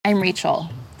I'm Rachel,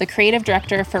 the creative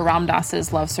director for Ram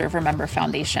Dass's Love Serve Remember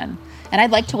Foundation, and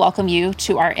I'd like to welcome you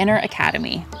to our Inner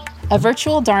Academy, a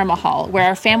virtual Dharma hall where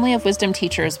our family of wisdom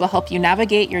teachers will help you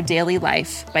navigate your daily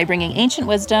life by bringing ancient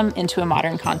wisdom into a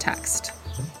modern context.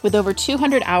 With over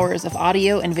 200 hours of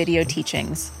audio and video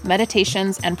teachings,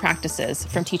 meditations, and practices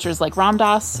from teachers like Ram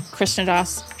Dass,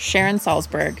 Krishnadas, Sharon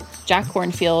Salzberg, Jack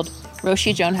Kornfield,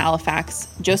 Roshi Joan Halifax,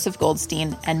 Joseph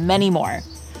Goldstein, and many more,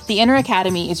 the Inner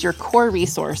Academy is your core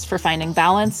resource for finding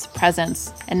balance,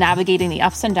 presence, and navigating the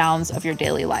ups and downs of your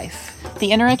daily life.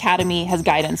 The Inner Academy has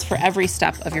guidance for every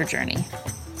step of your journey.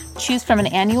 Choose from an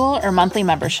annual or monthly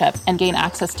membership and gain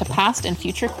access to past and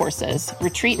future courses,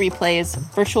 retreat replays,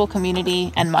 virtual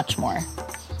community, and much more.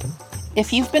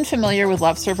 If you've been familiar with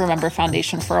Love Serve Remember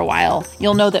Foundation for a while,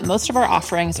 you'll know that most of our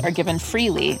offerings are given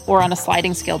freely or on a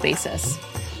sliding scale basis.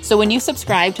 So when you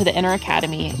subscribe to the Inner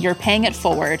Academy, you're paying it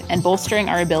forward and bolstering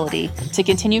our ability to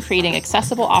continue creating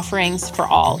accessible offerings for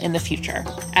all in the future,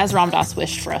 as Ram Dass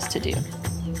wished for us to do.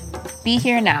 Be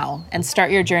here now and start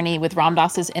your journey with Ram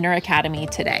Dass's Inner Academy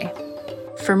today.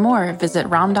 For more, visit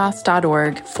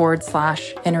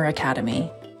ramdass.org/Inner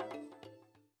Academy.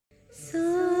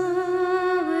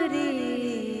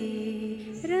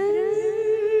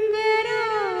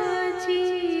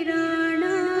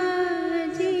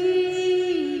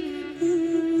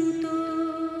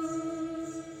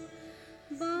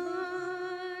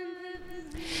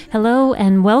 Hello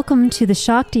and welcome to the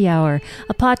Shakti Hour,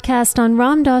 a podcast on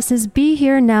Ram Dass's Be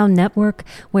Here Now network,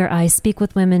 where I speak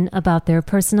with women about their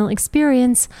personal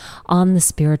experience on the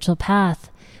spiritual path.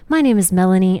 My name is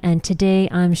Melanie, and today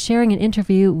I'm sharing an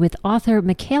interview with author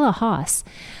Michaela Haas.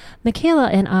 Michaela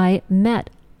and I met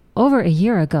over a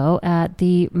year ago at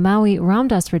the Maui Ram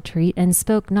Dass retreat and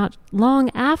spoke not long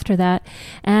after that,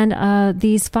 and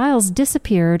these files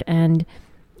disappeared and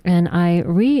I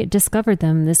rediscovered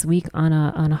them this week on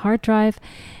a hard drive,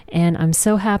 and I'm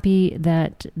so happy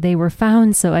that they were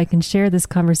found so I can share this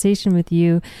conversation with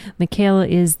you. Michaela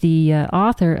is the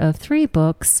author of 3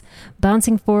 books,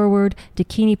 Bouncing Forward,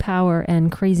 Dakini Power,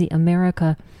 and Crazy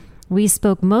America. We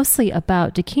spoke mostly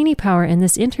about Dakini Power in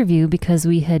this interview because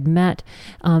we had met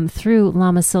through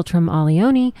Lama Siltram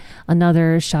Alioni,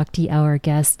 another Shakti Hour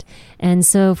guest. And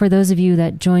so for those of you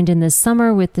that joined in this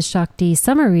summer with the Shakti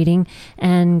summer reading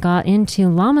and got into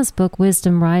Lama's book,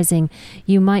 Wisdom Rising,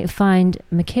 you might find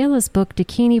Michaela's book,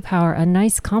 Dakini Power, a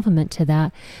nice complement to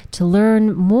that, to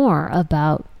learn more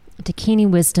about Dakini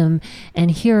wisdom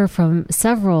and hear from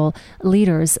several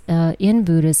leaders in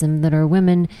Buddhism that are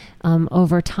women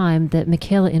over time that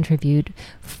Michaela interviewed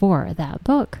for that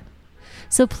book.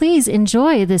 So please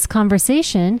enjoy this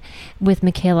conversation with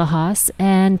Michaela Haas,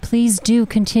 and please do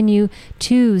continue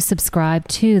to subscribe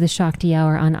to the Shakti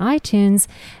Hour on iTunes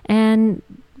and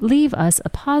leave us a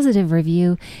positive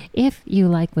review if you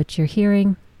like what you're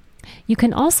hearing. You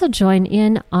can also join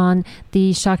in on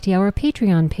the Shakti Hour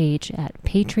Patreon page at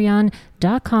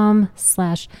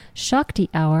patreon.com/Shakti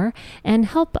Hour and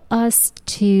help us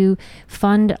to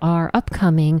fund our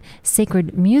upcoming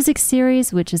sacred music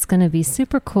series, which is going to be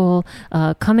super cool,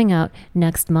 coming out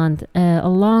next month,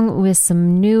 along with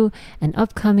some new and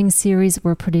upcoming series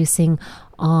we're producing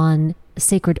on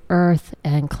sacred earth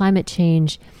and climate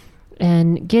change,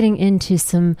 and getting into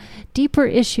some deeper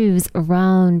issues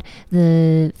around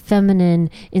the feminine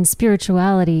in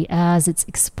spirituality as it's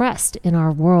expressed in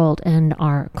our world and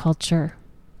our culture.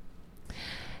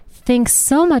 Thanks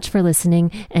so much for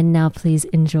listening, and now please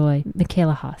enjoy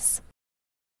Michaela Haas.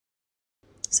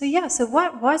 So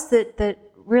what was it that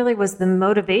really was the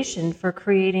motivation for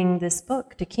creating this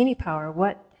book, Dakini Power?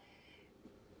 What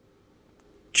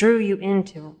drew you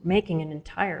into making an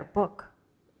entire book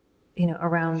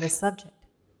around this subject?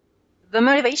 The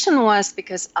motivation was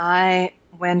because I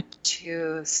went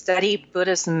to study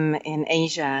Buddhism in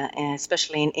Asia, and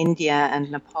especially in India and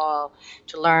Nepal,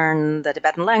 to learn the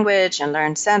Tibetan language and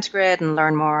learn Sanskrit and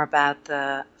learn more about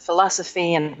the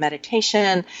philosophy and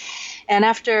meditation. And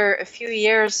after a few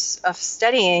years of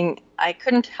studying, I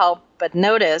couldn't help but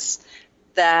notice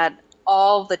that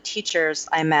all the teachers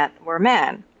I met were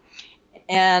men.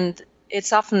 And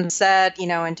it's often said,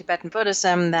 in Tibetan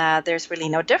Buddhism that there's really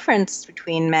no difference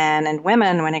between men and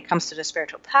women when it comes to the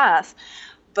spiritual path.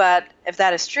 But if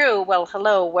that is true, well,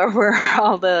 hello, where were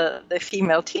all the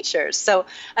female teachers? So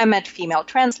I met female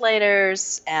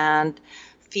translators and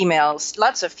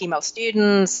lots of female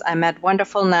students. I met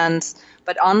wonderful nuns.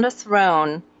 But on the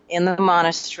throne, in the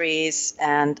monasteries,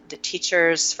 and the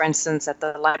teachers, for instance, at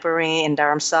the library in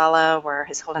Dharamsala, where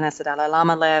His Holiness the Dalai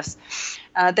Lama lives,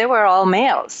 they were all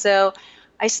male. So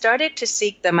I started to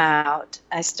seek them out.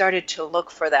 I started to look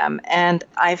for them. And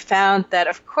I found that,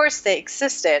 of course, they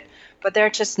existed, but they're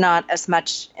just not as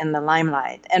much in the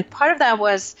limelight. And part of that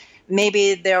was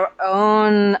maybe their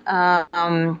own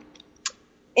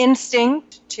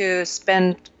instinct to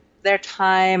spend their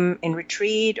time in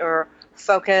retreat or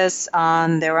focus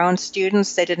on their own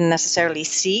students. They didn't necessarily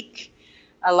seek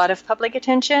a lot of public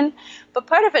attention. But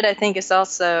part of it, I think, is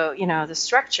also, the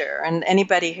structure. And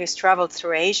anybody who's traveled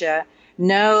through Asia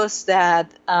knows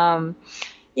that,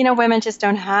 women just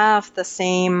don't have the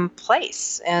same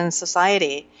place in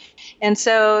society. And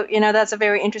so, that's a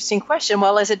very interesting question.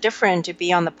 Well, is it different to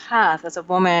be on the path as a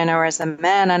woman or as a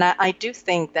man? And I do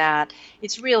think that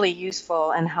it's really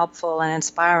useful and helpful and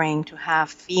inspiring to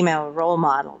have female role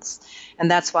models. And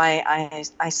that's why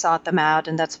I sought them out,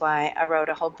 and that's why I wrote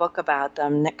a whole book about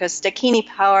them. Because Dakini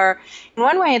Power, in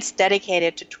one way, it's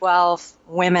dedicated to 12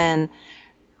 women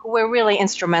who were really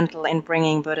instrumental in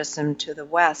bringing Buddhism to the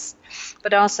West.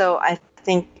 But also, I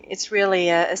think it's really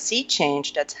a sea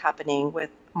change that's happening with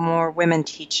more women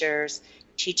teachers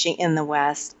teaching in the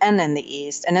West and in the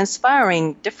East, and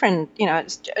inspiring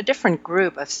a different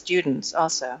group of students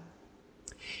also.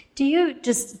 Do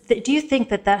you think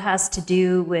that has to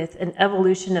do with an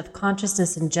evolution of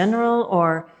consciousness in general,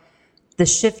 or the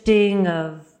shifting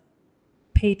of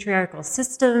patriarchal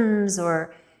systems,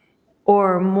 or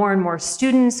more and more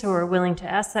students who are willing to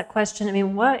ask that question? I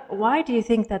mean, why do you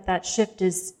think that shift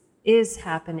is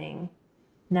happening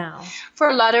now? For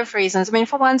a lot of reasons. I mean,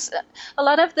 for once, a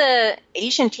lot of the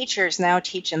Asian teachers now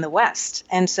teach in the West,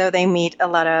 and so they meet a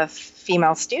lot of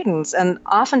female students. And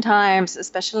oftentimes,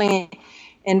 especially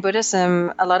in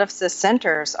Buddhism, a lot of the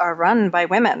centers are run by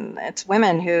women. It's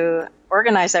women who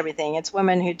organize everything. It's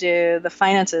women who do the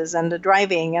finances and the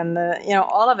driving and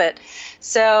all of it.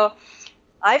 So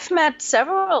I've met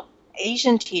several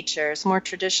Asian teachers, more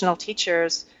traditional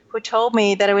teachers, who told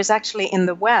me that it was actually in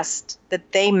the West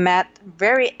that they met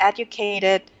very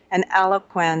educated and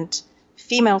eloquent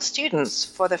female students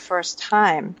for the first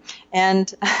time.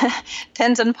 And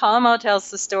Tenzin Palmo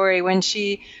tells the story when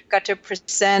she got to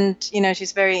present,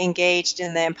 she's very engaged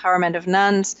in the empowerment of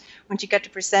nuns, when she got to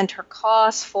present her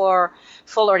cause for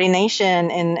full ordination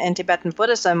in Tibetan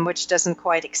Buddhism, which doesn't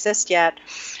quite exist yet,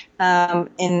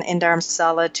 in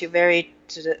Dharamsala, to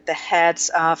the heads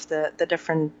of the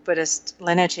different Buddhist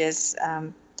lineages,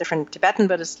 different Tibetan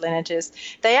Buddhist lineages.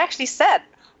 They actually said,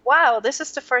 wow, this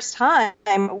is the first time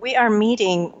we are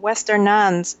meeting Western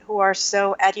nuns who are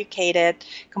so educated,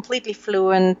 completely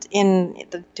fluent in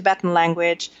the Tibetan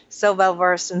language, so well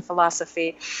versed in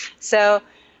philosophy. So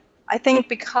I think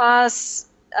because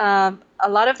a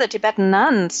lot of the Tibetan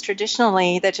nuns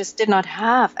traditionally, they just did not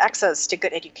have access to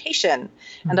good education.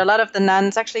 And a lot of the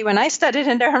nuns, actually, when I studied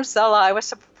in Dharamsala, I was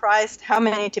surprised how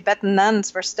many Tibetan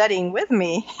nuns were studying with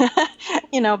me,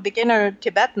 beginner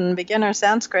Tibetan, beginner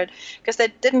Sanskrit, because they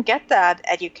didn't get that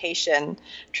education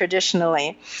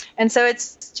traditionally. And so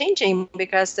it's changing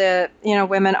because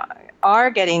women are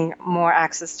getting more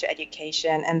access to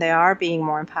education and they are being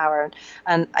more empowered.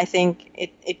 And I think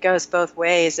it goes both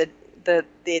ways. The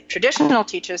traditional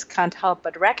teachers can't help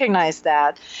but recognize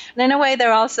that. And in a way,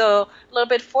 they're also a little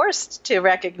bit forced to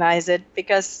recognize it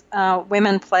because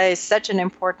women play such an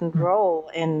important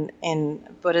role in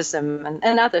Buddhism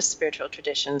and other spiritual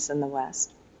traditions in the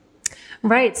West.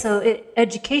 Right. So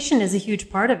education is a huge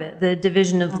part of it. The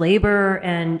division of labor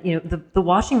and, the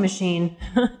washing machine,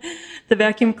 the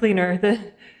vacuum cleaner,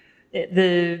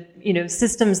 the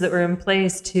systems that were in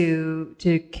place to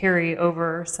carry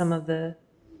over some of the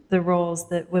roles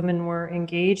that women were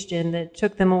engaged in that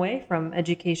took them away from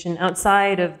education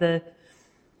outside of the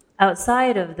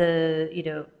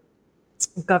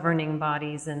governing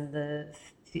bodies and the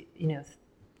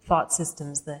thought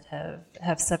systems that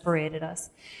have separated us.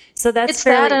 So that's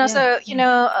that, and also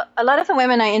a lot of the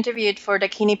women I interviewed for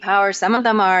Dakini Power, some of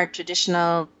them are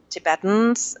traditional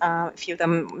Tibetans. A few of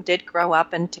them did grow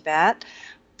up in Tibet,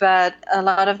 but a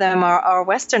lot of them are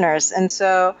Westerners, and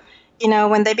so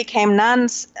when they became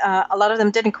nuns, a lot of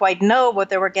them didn't quite know what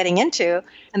they were getting into.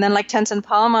 And then like Tenzin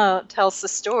Palmo tells the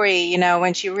story,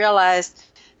 when she realized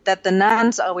that the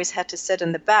nuns always had to sit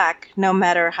in the back, no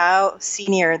matter how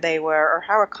senior they were or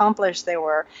how accomplished they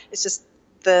were. It's just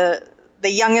the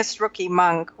youngest rookie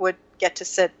monk would get to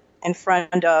sit in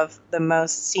front of the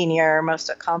most senior, most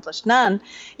accomplished nun.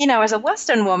 As a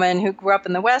Western woman who grew up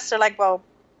in the West, they're like, well,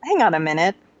 hang on a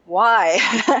minute. Why?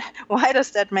 Why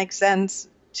does that make sense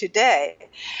today?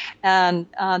 And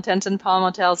Tenzin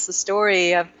Palmo tells the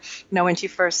story of when she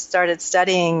first started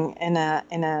studying in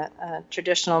a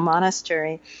traditional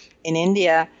monastery in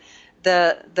India,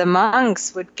 the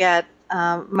monks would get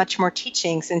much more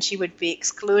teachings, and she would be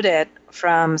excluded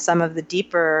from some of the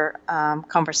deeper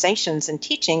conversations and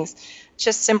teachings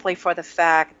just simply for the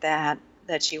fact that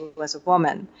she was a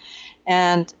woman.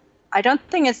 And I don't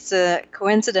think it's a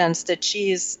coincidence that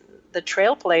she's the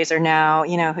trailblazer now,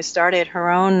 who started her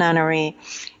own nunnery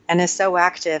and is so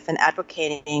active in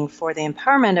advocating for the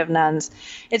empowerment of nuns.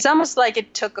 It's almost like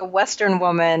it took a Western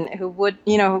woman who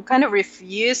who kind of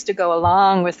refused to go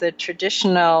along with the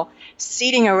traditional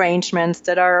seating arrangements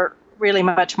that are really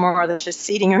much more than just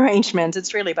seating arrangements.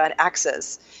 It's really about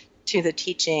access to the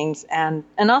teachings and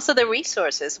also the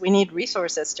resources. We need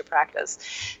resources to practice.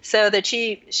 So that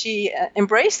she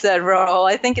embraced that role,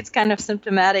 I think it's kind of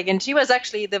symptomatic. And she was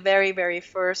actually the very, very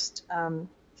first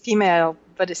female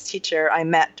Buddhist teacher I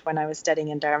met when I was studying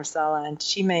in Dharamsala, and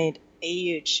she made a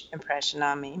huge impression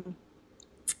on me.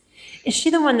 Is she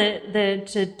the one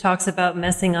that talks about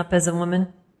messing up as a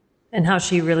woman and how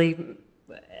she really...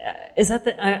 Is that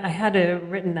I had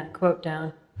written that quote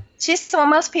down. She's the one,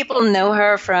 most people know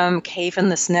her from Cave in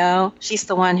the Snow. She's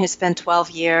the one who spent 12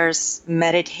 years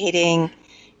meditating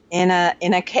in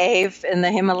a cave in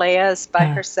the Himalayas by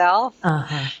herself.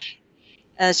 Uh-huh.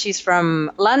 She's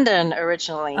from London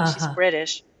originally. Uh-huh. She's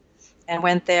British, and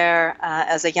went there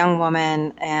as a young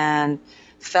woman and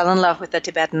fell in love with the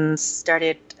Tibetans,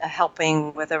 started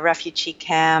helping with a refugee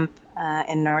camp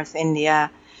in North India,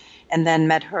 and then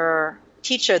met her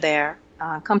teacher there,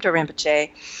 Kamto Rinpoche,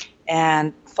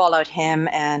 and followed him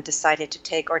and decided to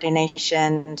take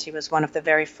ordination. And she was one of the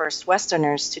very first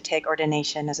Westerners to take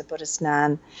ordination as a Buddhist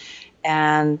nun.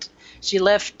 And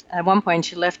at one point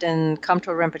she lived in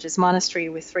Kamto Rinpoche's monastery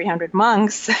with 300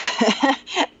 monks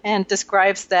and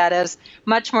describes that as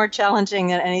much more challenging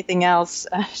than anything else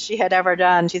she had ever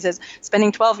done. She says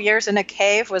spending 12 years in a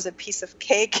cave was a piece of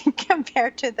cake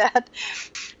compared to that,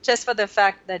 just for the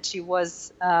fact that she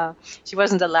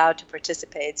wasn't allowed to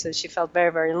participate. So she felt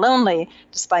very, very lonely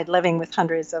despite living with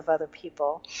hundreds of other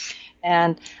people.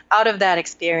 And out of that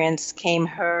experience came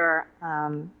her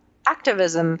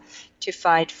activism to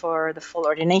fight for the full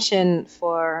ordination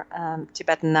for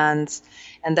Tibetan nuns.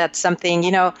 And that's something,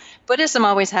 Buddhism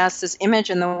always has this image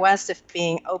in the West of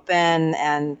being open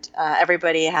and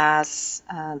everybody has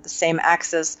the same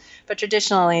access. But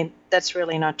traditionally, that's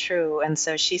really not true. And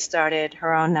so she started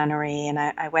her own nunnery, and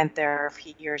I went there a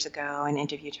few years ago and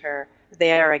interviewed her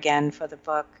there again for the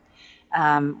book.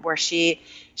 Where she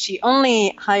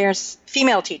only hires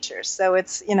female teachers, so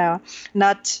it's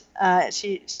not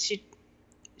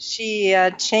she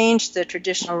changed the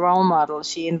traditional role model.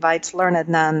 She invites learned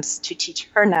nuns to teach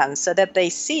her nuns so that they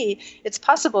see it's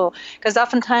possible. Because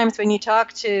oftentimes when you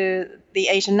talk to the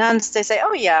Asian nuns, they say,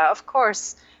 "Oh yeah, of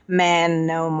course men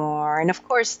know more, and of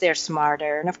course they're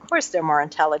smarter, and of course they're more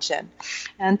intelligent."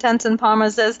 And Tenzin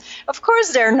Palmo says, "Of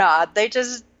course they're not. They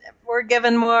just were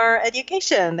given more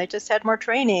education. They just had more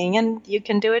training, and you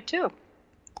can do it too."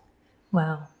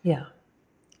 Wow. Yeah.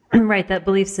 Right. That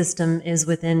belief system is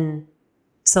within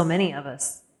so many of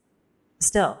us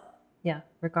still. Yeah.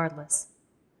 Regardless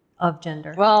of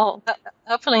gender. Well,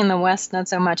 hopefully in the West, not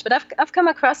so much, but I've come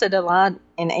across it a lot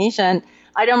in Asia, and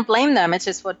I don't blame them. It's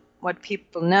just what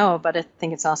people know, but I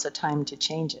think it's also time to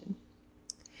change it.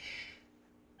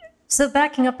 So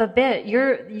backing up a bit,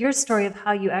 your story of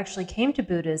how you actually came to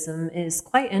Buddhism is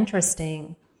quite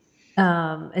interesting,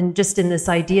 and just in this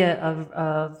idea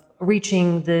of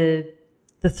reaching the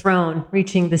throne,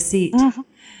 reaching the seat.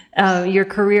 Mm-hmm. Your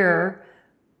career,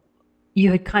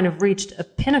 you had kind of reached a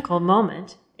pinnacle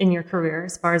moment in your career,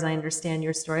 as far as I understand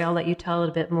your story. I'll let you tell it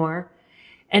a bit more.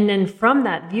 And then from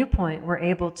that viewpoint, we're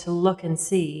able to look and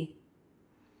see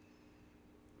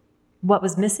what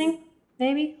was missing,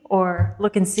 maybe, or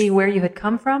look and see where you had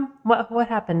come from. What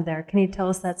happened there? Can you tell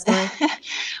us that story?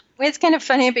 Well, it's kind of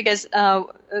funny because a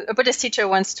Buddhist teacher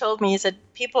once told me, he said,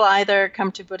 people either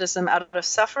come to Buddhism out of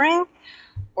suffering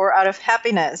or out of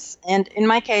happiness. And in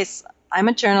my case, I'm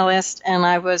a journalist, and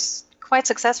I was quite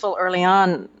successful early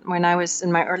on. When I was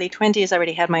in my early 20s, I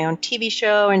already had my own TV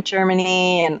show in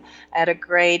Germany, and I had a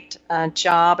great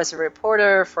job as a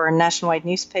reporter for a nationwide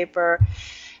newspaper.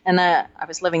 And I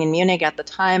was living in Munich at the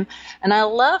time, and I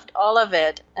loved all of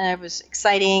it. And it was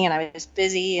exciting, and I was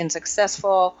busy and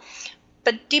successful.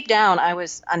 But deep down, I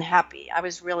was unhappy. I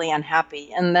was really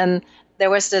unhappy. And then there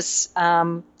was this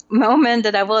moment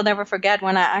that I will never forget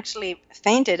when I actually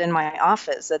fainted in my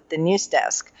office at the news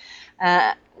desk.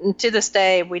 To this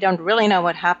day, we don't really know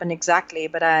what happened exactly,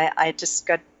 but I just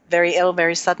got very ill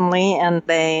very suddenly, and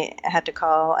they had to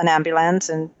call an ambulance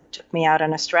and took me out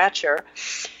on a stretcher.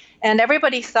 And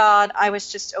everybody thought I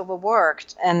was just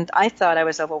overworked, and I thought I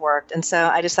was overworked. And so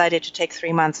I decided to take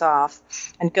 3 months off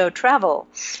and go travel.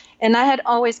 And I had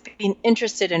always been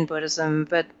interested in Buddhism,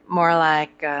 but more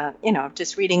like,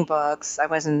 just reading books. I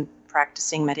wasn't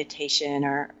practicing meditation,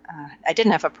 or I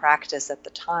didn't have a practice at the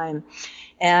time.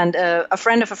 And a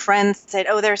friend of a friend said,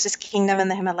 oh, there's this kingdom in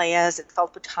the Himalayas. It's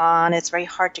called Bhutan. It's very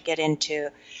hard to get into.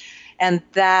 And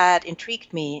that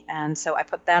intrigued me. And so I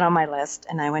put that on my list,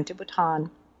 and I went to Bhutan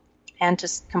and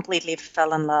just completely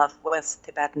fell in love with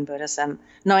Tibetan Buddhism,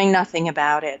 knowing nothing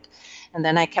about it. And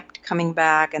then I kept coming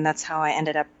back, and that's how I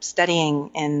ended up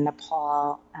studying in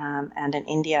Nepal and in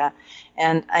India.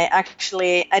 And I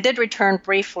did return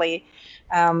briefly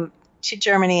to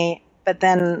Germany, but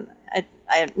then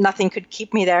nothing could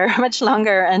keep me there much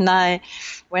longer. And I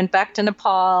went back to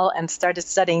Nepal and started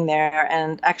studying there,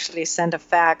 and actually sent a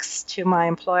fax to my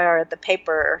employer at the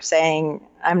paper saying,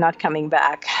 I'm not coming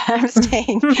back, I'm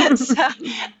staying. So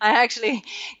I actually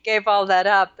gave all that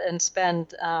up and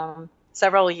spent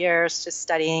several years just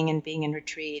studying and being in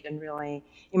retreat and really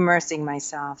immersing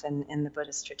myself in the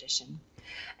Buddhist tradition.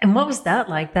 And what was that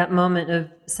like, that moment of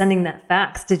sending that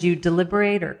fax? Did you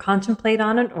deliberate or contemplate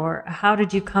on it? Or how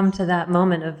did you come to that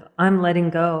moment of, I'm letting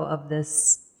go of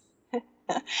this?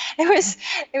 It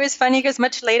was funny because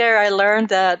much later I learned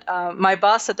that my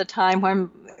boss at the time, who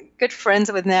I'm good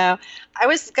friends with now, I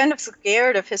was kind of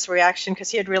scared of his reaction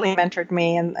because he had really mentored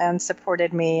me and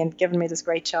supported me and given me this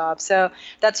great job. So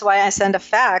that's why I sent a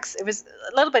fax. It was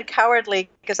a little bit cowardly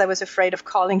because I was afraid of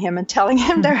calling him and telling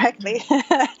him directly.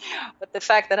 But the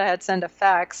fact that I had sent a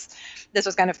fax, this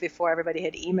was kind of before everybody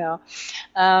had email,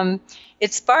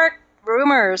 it sparked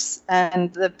rumors,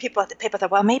 and the people at the paper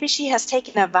thought, well, maybe she has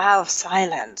taken a vow of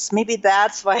silence. Maybe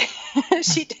that's why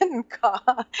she didn't call.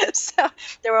 So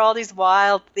there were all these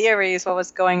wild theories what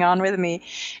was going on with me.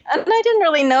 And I didn't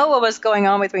really know what was going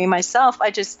on with me myself.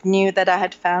 I just knew that I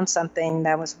had found something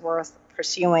that was worth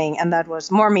pursuing and that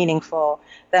was more meaningful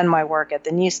than my work at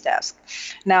the news desk.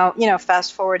 Now,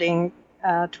 fast forwarding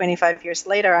 25 years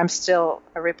later, I'm still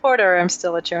a reporter, I'm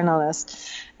still a journalist,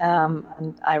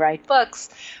 and I write books.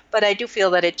 But I do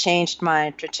feel that it changed my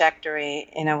trajectory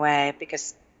in a way,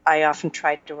 because I often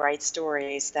try to write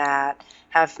stories that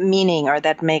have meaning or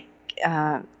that make,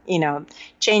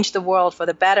 change the world for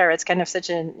the better. It's kind of such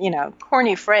a,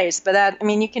 corny phrase, but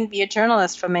you can be a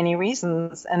journalist for many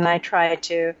reasons. And I try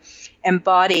to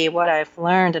embody what I've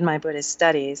learned in my Buddhist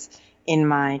studies in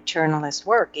my journalist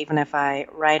work, even if I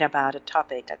write about a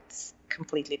topic that's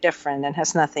completely different and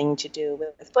has nothing to do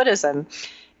with Buddhism.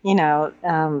 Well,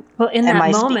 in am that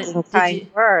I moment, speaking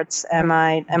kind words? Am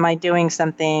I doing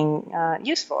something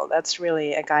useful? That's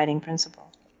really a guiding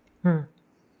principle.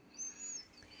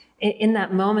 In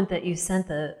that moment that you sent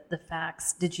the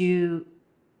fax,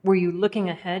 were you looking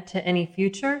ahead to any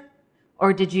future?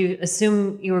 Or did you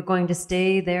assume you were going to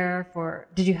stay there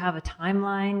did you have a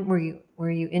timeline? Were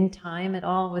you in time at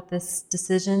all with this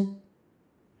decision?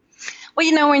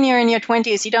 Well, when you're in your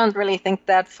 20s, you don't really think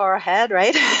that far ahead,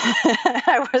 right?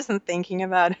 I wasn't thinking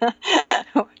about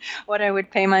what I would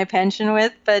pay my pension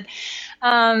with, but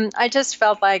I just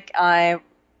felt like I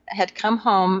had come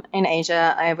home in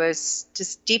Asia. I was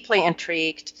just deeply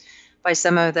intrigued by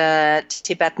some of the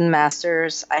Tibetan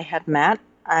masters I had met.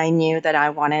 I knew that I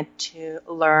wanted to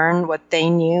learn what they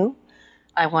knew.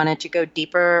 I wanted to go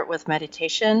deeper with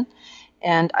meditation.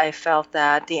 And I felt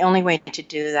that the only way to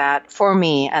do that for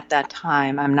me at that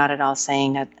time, I'm not at all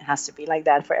saying that it has to be like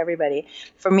that for everybody.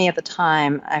 For me at the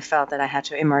time, I felt that I had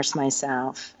to immerse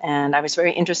myself. And I was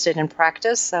very interested in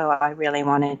practice, so I really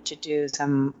wanted to do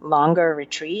some longer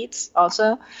retreats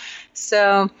also.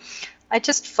 So I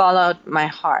just followed my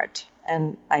heart,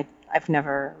 and I've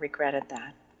never regretted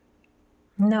that.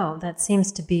 No, that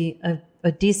seems to be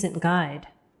a decent guide.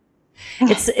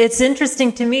 It's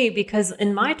interesting to me because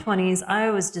in my 20s, I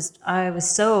was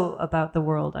so about the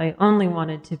world. I only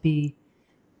wanted to be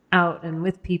out and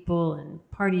with people and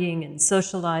partying and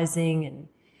socializing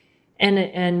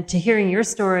and to hearing your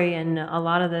story and a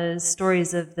lot of the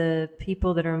stories of the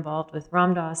people that are involved with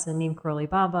Ram Dass and Neem Karoli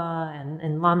Baba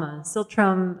and Lama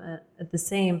Siltram at the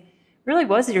same, really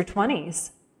was your 20s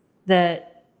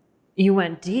that you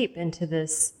went deep into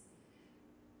this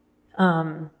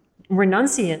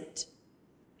renunciate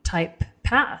type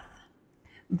path.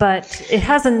 But it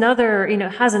has another,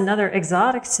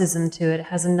 exoticism to it. It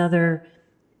has another,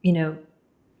 you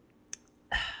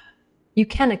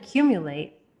can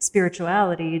accumulate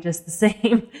spirituality just the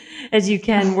same as you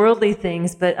can worldly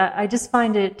things. But I just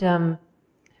find it,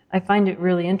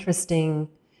 really interesting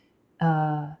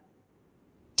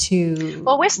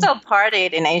Well, we still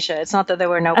partied in Asia. It's not that there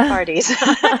were no parties.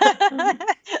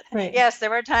 Right. Yes, there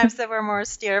were times that were more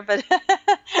austere, but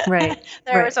right.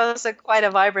 there was also quite a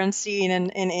vibrant scene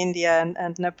in India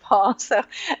and Nepal. So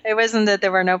it wasn't that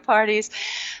there were no parties.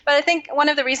 But I think one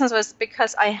of the reasons was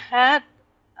because I had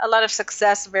a lot of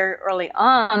success very early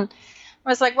on, I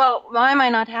was like, well, why am I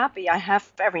not happy? I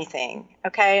have everything.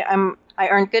 Okay, I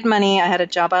earned good money. I had a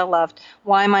job I loved.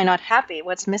 Why am I not happy?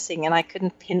 What's missing? And I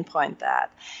couldn't pinpoint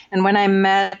that. And when I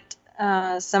met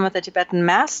some of the Tibetan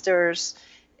masters,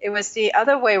 it was the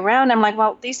other way around. I'm like,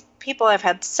 well, these people have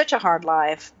had such a hard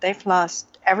life. They've lost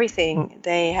everything.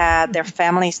 They had their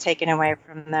families taken away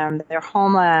from them, their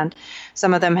homeland.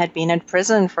 Some of them had been in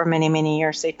prison for many, many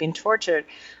years. They'd been tortured.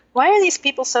 Why are these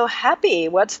people so happy?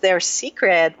 What's their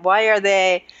secret? Why aren't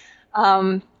they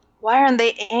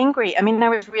angry? I mean, I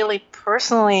was really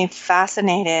personally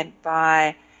fascinated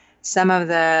by some of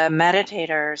the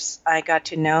meditators I got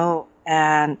to know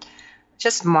and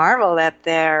just marveled at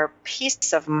their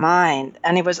peace of mind.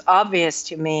 And it was obvious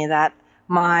to me that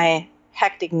my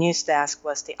hectic news desk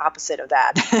was the opposite of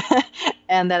that,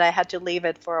 and that I had to leave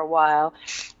it for a while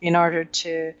in order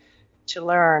to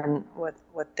learn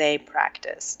what they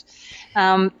practiced.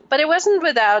 But it wasn't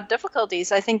without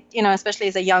difficulties. I think, especially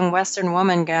as a young Western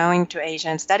woman going to Asia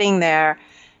and studying there,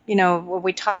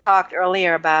 we talked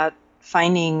earlier about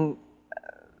finding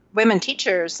women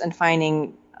teachers and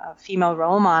finding female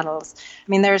role models. I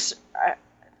mean,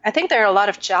 I think there are a lot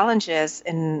of challenges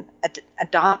in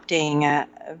adopting a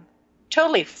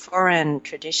totally foreign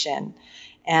tradition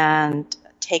and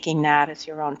taking that as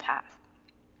your own path.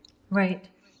 Right.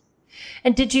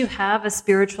 And did you have a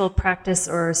spiritual practice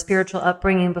or a spiritual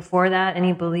upbringing before that?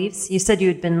 Any beliefs? You said you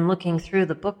had been looking through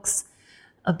the books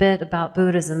a bit about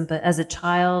Buddhism, but as a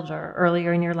child or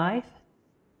earlier in your life?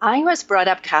 I was brought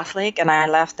up Catholic, and I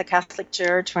left the Catholic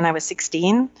Church when I was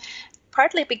 16,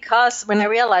 partly because when I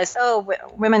realized,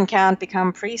 women can't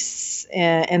become priests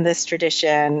in this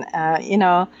tradition, why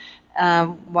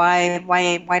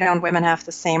don't women have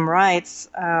the same rights?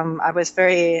 I was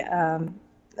very...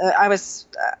 I was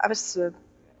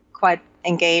quite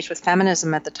engaged with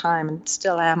feminism at the time, and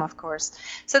still am, of course.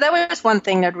 So that was one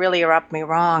thing that really rubbed me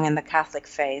wrong in the Catholic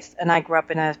faith. And I grew up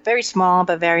in a very small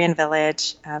Bavarian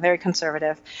village, very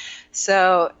conservative.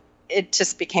 So it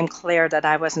just became clear that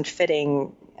I wasn't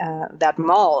fitting that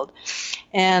mold.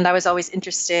 And I was always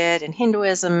interested in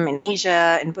Hinduism, in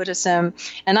Asia, in Buddhism.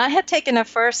 And I had taken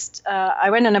I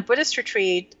went on a Buddhist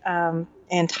retreat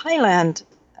in Thailand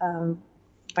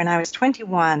when I was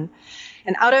 21.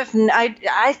 And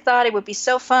I thought it would be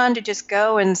so fun to just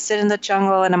go and sit in the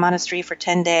jungle in a monastery for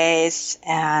 10 days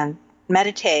and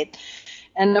meditate.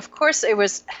 And of course it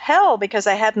was hell because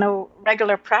I had no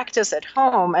regular practice at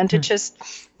home, and to just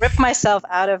rip myself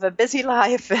out of a busy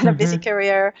life and a busy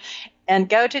career and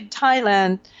go to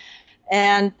Thailand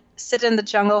and sit in the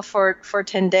jungle for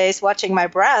 10 days watching my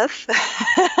breath.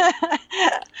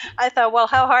 I thought, well,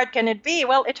 how hard can it be?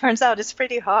 Well, it turns out it's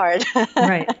pretty hard.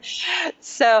 Right.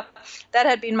 So that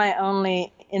had been my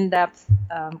only in-depth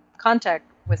contact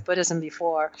with Buddhism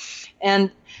before.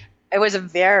 And it was a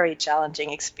very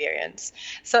challenging experience.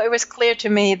 So it was clear to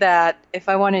me that if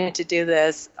I wanted to do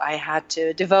this, I had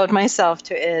to devote myself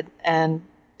to it and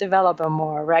develop a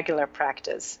more regular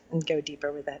practice and go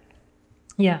deeper with it.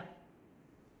 Yeah.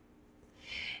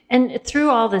 And through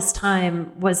all this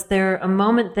time, was there a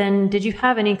moment then, did you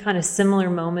have any kind of similar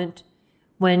moment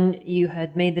when you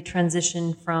had made the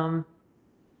transition from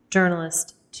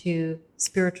journalist to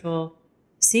spiritual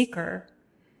seeker?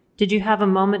 Did you have a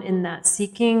moment in that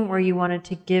seeking where you wanted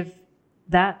to give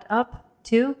that up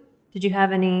too? Did you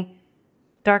have any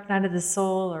dark night of the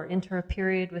soul or enter a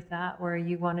period with that where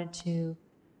you wanted to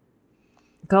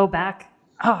go back?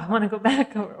 Oh, I want to go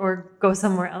back or go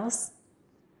somewhere else?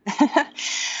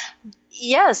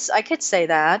 Yes, I could say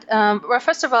that. Well,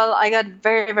 first of all, I got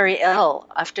very, very ill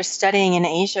after studying in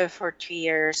Asia for 2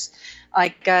 years.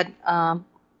 I got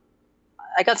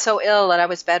so ill that I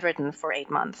was bedridden for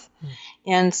 8 months.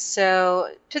 And so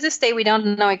to this day, we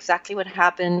don't know exactly what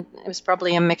happened. It was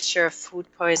probably a mixture of food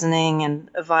poisoning and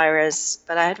a virus,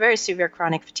 but I had very severe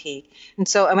chronic fatigue. And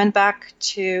so I went back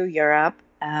to Europe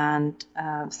and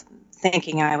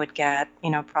thinking I would get,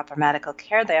 proper medical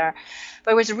care there.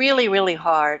 But it was really, really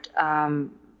hard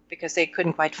because they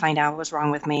couldn't quite find out what was wrong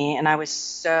with me. And I was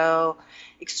so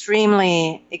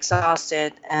extremely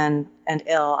exhausted and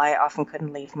ill, I often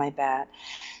couldn't leave my bed.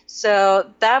 So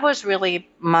that was really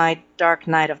my dark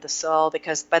night of the soul,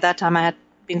 because by that time I had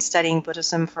been studying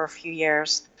Buddhism for a few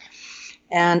years.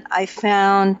 And I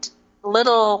found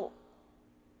little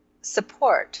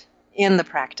support in the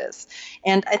practice.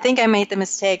 And I think I made the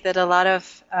mistake that a lot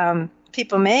of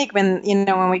people make when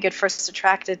we get first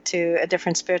attracted to a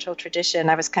different spiritual tradition.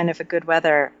 I was kind of a good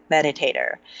weather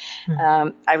meditator.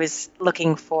 I was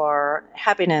looking for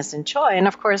happiness and joy. And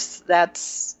of course,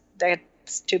 that's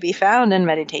that's to be found in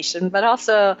meditation, but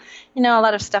also, a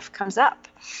lot of stuff comes up,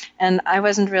 and I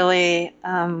wasn't really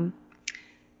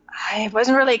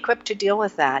equipped to deal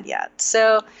with that yet.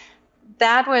 So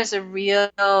that was a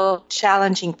real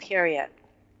challenging period.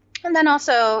 And then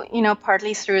also,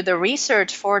 partly through the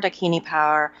research for Dakini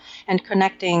power and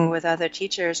connecting with other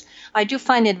teachers, I do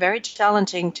find it very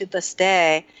challenging to this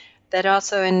day that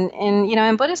also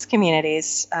in Buddhist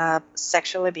communities,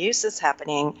 sexual abuse is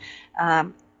happening,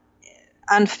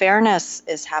 unfairness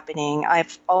is happening.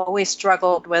 I've always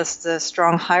struggled with the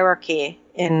strong hierarchy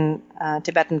in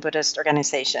Tibetan Buddhist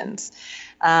organizations,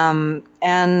 and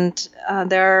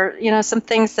there are some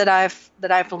things that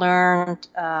I've learned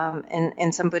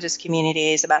in some Buddhist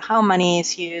communities about how money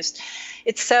is used.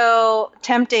 It's so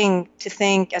tempting to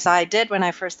think, as I did when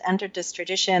I first entered this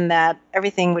tradition, that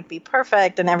everything would be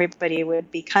perfect and everybody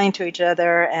would be kind to each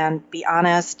other and be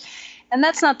honest. And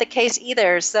that's not the case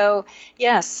either. So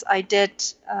yes, I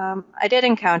did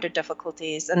encounter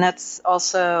difficulties, and that's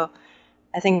also,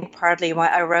 I think, partly why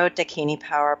I wrote Dakini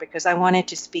Power, because I wanted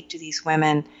to speak to these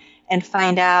women and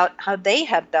find out how they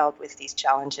had dealt with these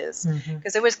challenges.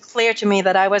 Because it was clear to me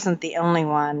that I wasn't the only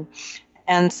one.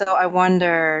 And so I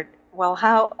wondered, well,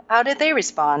 how did they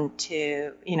respond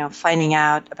to, finding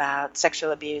out about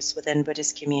sexual abuse within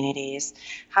Buddhist communities?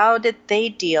 How did they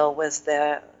deal with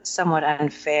the somewhat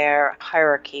unfair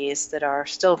hierarchies that are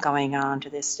still going on to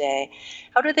this day?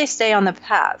 How do they stay on the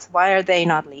path? Why are they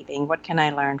not leaving? What can I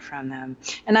learn from them?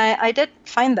 And I did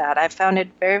find that. I found it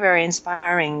very, very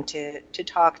inspiring to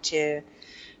talk to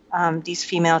these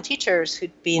female teachers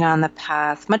who'd been on the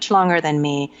path much longer than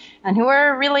me and who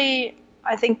were really,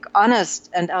 I think,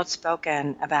 honest and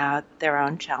outspoken about their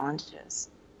own challenges.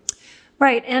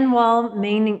 Right, and while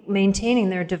maintaining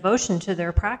their devotion to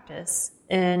their practice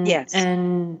and yes.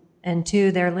 and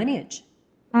to their lineage.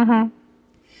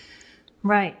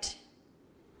 Right.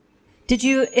 Did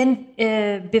you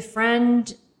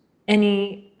befriend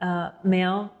any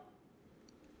male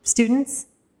students?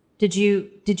 Did you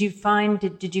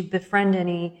befriend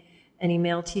any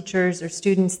male teachers or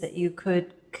students that you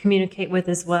could communicate with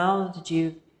as well? Did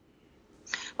you?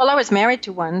 Well, I was married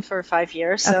to one for 5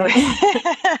 years, so okay.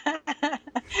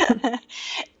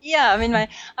 Yeah. I mean, I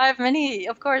have many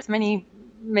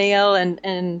male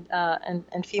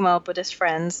and female Buddhist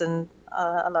friends, and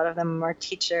a lot of them are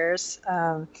teachers.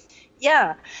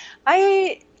 Yeah,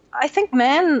 I think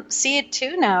men see it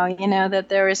too now. That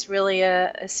there is really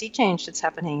a sea change that's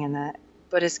happening in the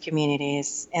Buddhist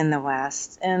communities in the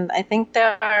West, and I think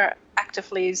they're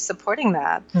actively supporting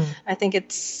that. I think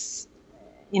it's,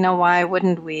 why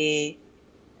wouldn't we?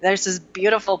 There's this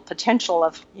beautiful potential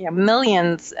of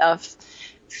millions of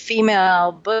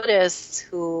female Buddhists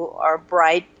who are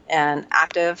bright and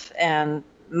active and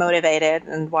motivated,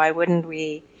 and why wouldn't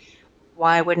we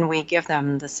give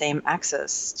them the same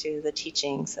access to the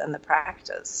teachings and the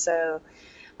practice? So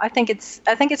I think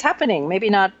it's happening. Maybe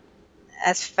not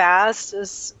as fast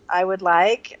as I would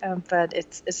like, but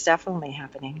it's definitely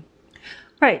happening.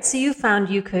 Right. So you found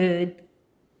you could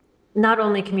not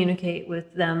only communicate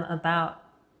with them about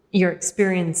your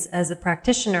experience as a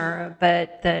practitioner,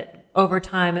 but that over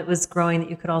time it was growing that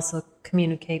you could also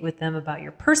communicate with them about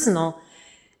your personal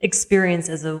experience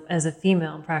as a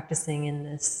female practicing in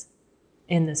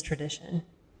this tradition.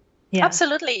 Yeah.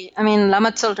 Absolutely. I mean,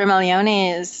 Lama Tsultrim Leone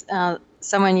is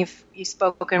someone you've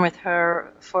spoken with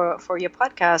her for your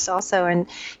podcast also, and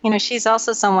she's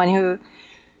also someone who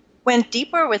went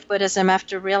deeper with Buddhism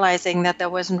after realizing that there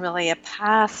wasn't really a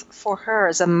path for her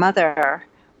as a mother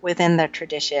within their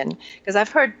tradition. Because I've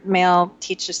heard male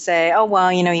teachers say, oh,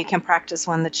 well, you can practice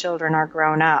when the children are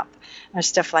grown up, or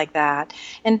stuff like that.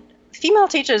 And female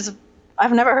teachers,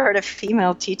 I've never heard a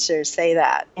female teacher say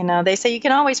that. They say you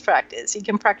can always practice. You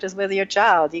can practice with your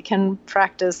child. You can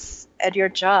practice at your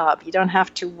job. You don't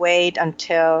have to wait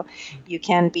until you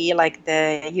can be like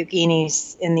the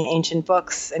yoginis in the ancient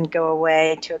books and go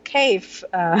away to a cave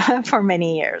for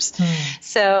many years.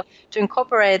 So to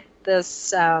incorporate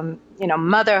this,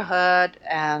 motherhood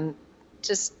and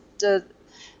just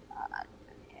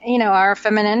our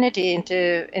femininity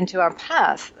into our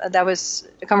path. That was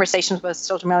the conversations with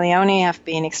Tsultrim Leone have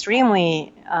been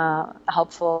extremely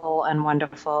helpful and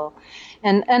wonderful,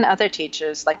 and other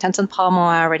teachers like Tenzin Palmo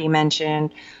I already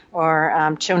mentioned,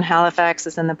 or Joan Halifax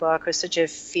is in the book, who's such a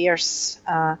fierce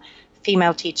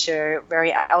female teacher,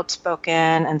 very outspoken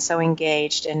and so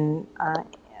engaged in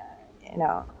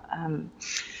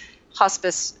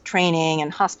hospice training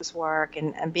and hospice work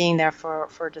and being there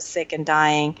for the sick and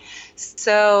dying.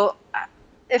 So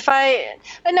I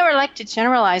never like to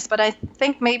generalize, but I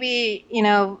think maybe,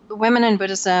 the women in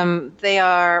Buddhism, they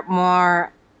are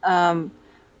more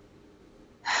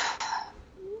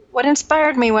what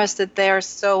inspired me was that they are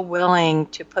so willing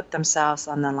to put themselves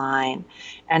on the line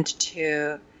and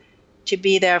to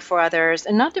be there for others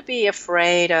and not to be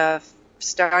afraid of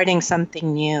starting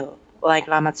something new, like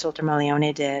Lama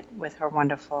Tsultramalione did with her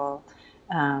wonderful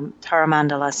Tara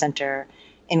Mandala Center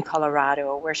in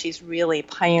Colorado, where she's really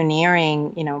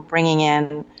pioneering, bringing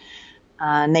in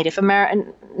Native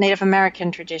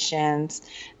American traditions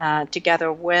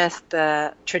together with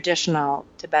the traditional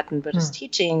Tibetan Buddhist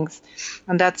teachings.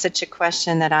 And that's such a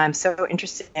question that I'm so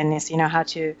interested in, is, how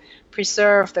to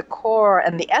preserve the core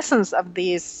and the essence of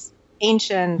these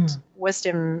ancient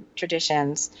wisdom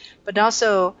traditions, but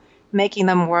also making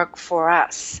them work for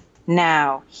us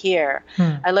now, here.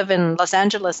 I live in Los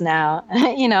Angeles now,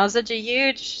 such a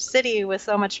huge city with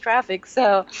so much traffic.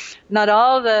 So not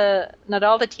all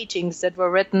the teachings that were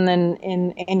written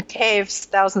in caves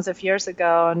thousands of years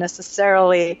ago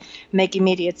necessarily make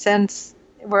immediate sense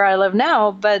where I live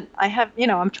now, but I have,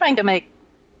 I'm trying to make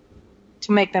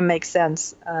them make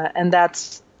sense. And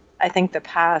that's, I think, the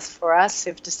path for us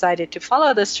who've decided to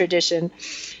follow this tradition,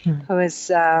 who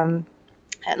is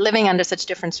living under such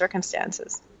different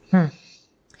circumstances.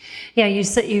 Yeah, you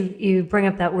said you bring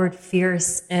up that word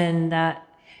fierce, and that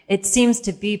it seems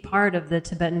to be part of the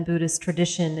Tibetan Buddhist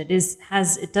tradition.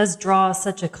 It does draw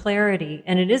such a clarity,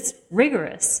 and it is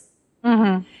rigorous.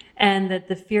 And that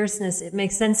the fierceness, it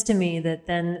makes sense to me that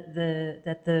then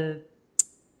the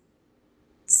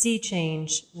sea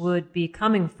change would be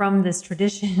coming from this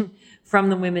tradition, from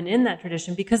the women in that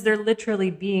tradition, because they're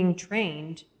literally being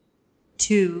trained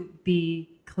to be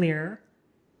clear,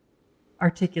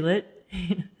 articulate,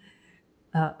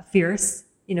 fierce,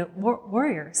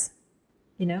 warriors,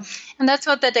 And that's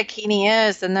what the Dakini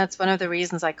is, and that's one of the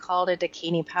reasons I called it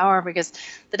Dakini power, because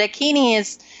the Dakini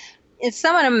is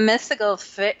somewhat a mythical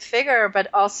figure, but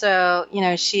also,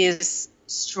 she is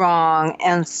strong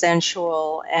and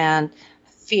sensual and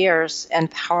fierce and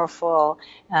powerful.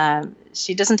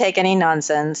 She doesn't take any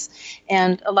nonsense,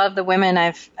 and a lot of the women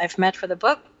I've met for the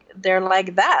book, they're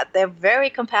like that. They're very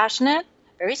compassionate,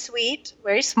 very sweet,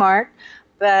 very smart,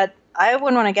 but I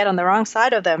wouldn't want to get on the wrong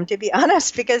side of them, to be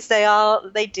honest, because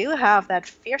they do have that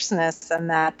fierceness and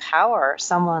that power.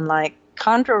 Someone like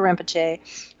Khandro Rinpoche,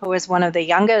 who is one of the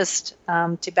youngest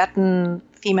Tibetan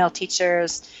female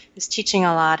teachers, who's teaching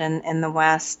a lot in the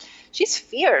West, she's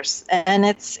fierce, and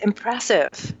it's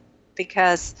impressive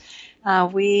because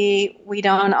we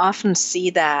don't often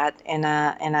see that in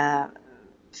a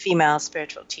female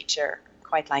spiritual teacher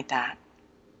quite like that.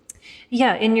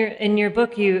 Yeah, in your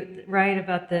book you write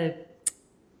about the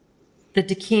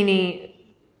Dakini.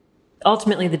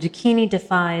 Ultimately, the Dakini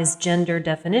defies gender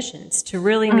definitions. To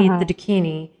really meet the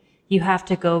Dakini, you have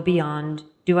to go beyond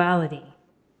duality,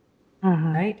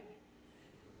 right?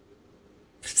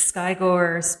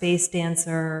 Skygoer, space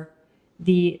dancer,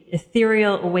 the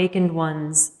ethereal awakened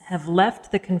ones have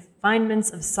left the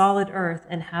confinements of solid earth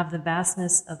and have the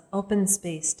vastness of open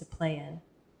space to play in.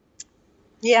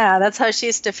 Yeah, that's how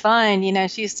she's defined.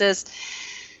 She's this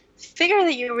figure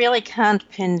that you really can't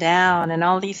pin down, and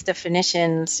all these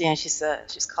definitions.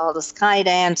 She's called a sky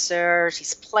dancer.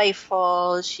 She's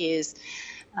playful. She's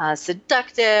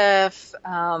seductive,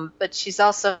 but she's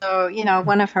also,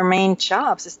 one of her main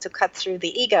jobs is to cut through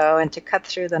the ego and to cut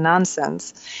through the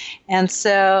nonsense. And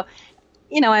so,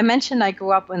 I mentioned I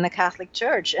grew up in the Catholic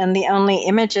Church, and the only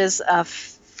images of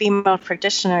female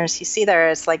practitioners you see there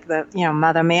is like the,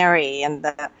 Mother Mary and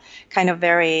the kind of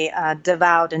very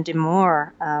devout and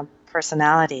demure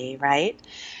personality, right?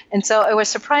 And so it was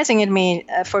surprising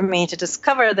for me to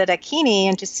discover the Dakini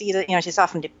and to see that, she's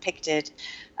often depicted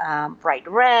bright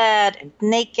red and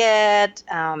naked,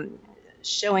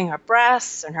 showing her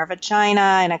breasts and her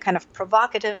vagina in a kind of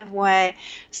provocative way.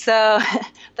 So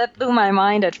that blew my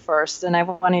mind at first, and I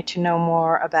wanted to know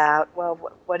more about, well,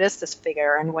 what is this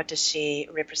figure and what does she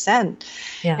represent?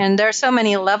 Yeah. And there are so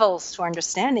many levels to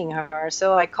understanding her.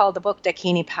 So I called the book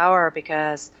Dakini Power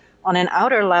because on an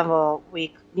outer level,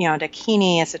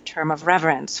 Dakini is a term of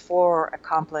reverence for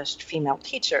accomplished female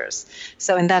teachers.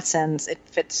 So in that sense, it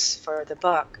fits for the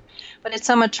book. But it's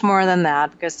so much more than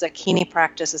that, because the Dakini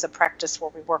practice is a practice where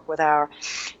we work with our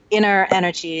inner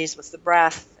energies, with the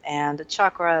breath and the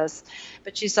chakras.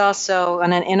 But she's also,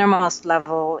 on an innermost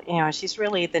level, she's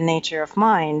really the nature of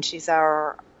mind. She's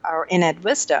our innate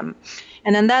wisdom.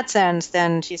 And in that sense,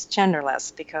 then she's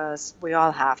genderless, because we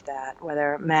all have that,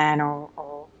 whether man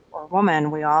or woman,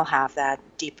 we all have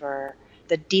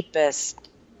the deepest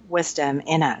wisdom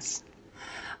in us.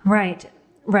 Right.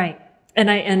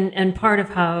 And part of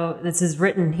how this is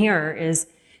written here is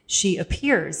she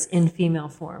appears in female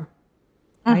form.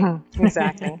 Right?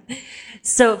 Exactly.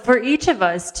 So for each of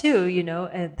us too,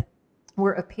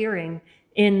 we're appearing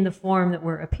in the form that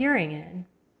we're appearing in,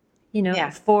 Yeah.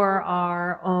 for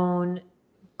our own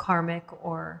karmic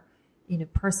or,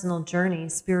 personal journey,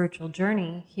 spiritual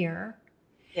journey here.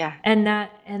 Yeah. And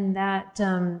that,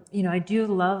 I do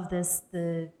love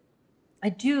the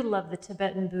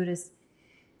Tibetan Buddhist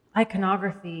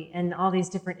iconography and all these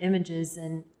different images,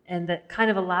 and that kind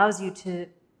of allows you to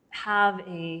have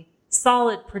a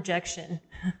solid projection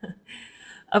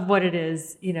of what it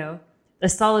is, a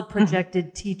solid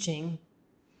projected teaching,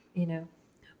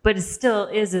 but it still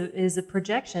is a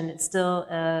projection. It's still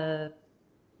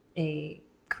a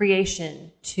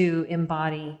creation to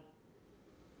embody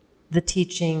the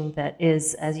teaching that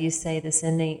is, as you say, this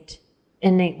innate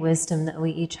wisdom that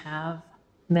we each have,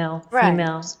 male, Right.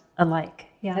 female alike.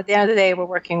 Yeah. At the end of the day, we're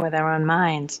working with our own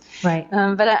minds. Right.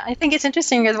 But I think it's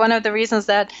interesting because one of the reasons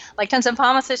that, like Tenzin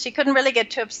Palmo says, she couldn't really get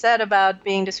too upset about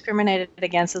being discriminated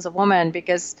against as a woman,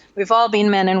 because we've all been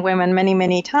men and women many,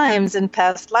 many times in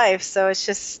past lives. So it's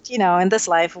just, in this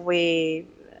life, we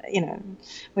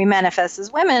manifest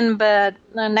as women, but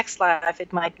the next life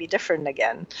it might be different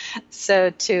again.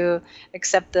 So to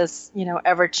accept this,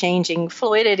 ever-changing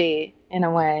fluidity in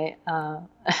a way,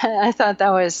 I thought that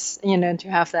was, to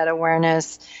have that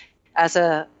awareness as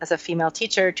a female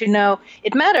teacher, to know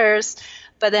it matters,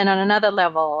 but then on another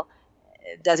level,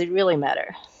 does it really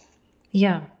matter?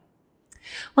 Yeah.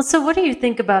 Well, so what do you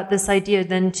think about this idea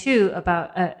then too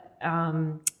about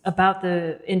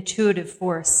the intuitive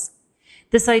force?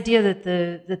 This idea that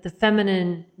the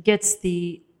feminine gets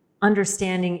the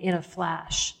understanding in a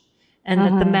flash, and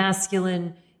that the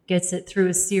masculine gets it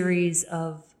through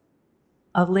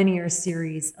a linear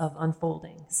series of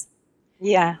unfoldings.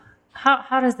 Yeah.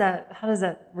 How does that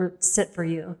sit for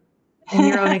you in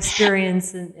your own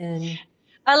experience? And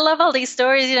I love all these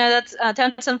stories. That's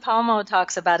Tenzin Palmo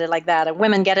talks about it like that.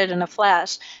 Women get it in a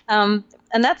flash.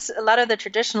 And that's a lot of the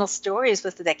traditional stories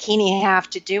with the Dakini have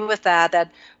to do with that.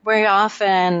 That very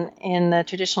often in the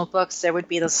traditional books, there would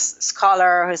be this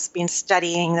scholar who's been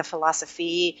studying the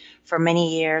philosophy for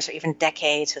many years or even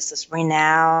decades, who's this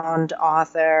renowned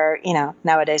author,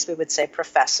 nowadays we would say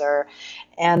professor.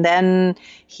 And then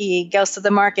he goes to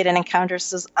the market and encounters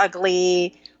this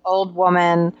ugly old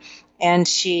woman, and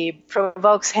she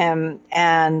provokes him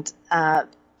and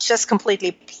just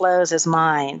completely blows his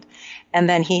mind. And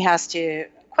then he has to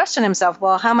question himself,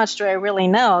 well, how much do I really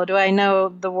know? Do I know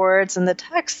the words and the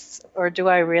texts, or have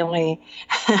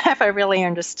I really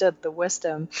understood the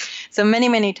wisdom? So many,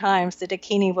 many times the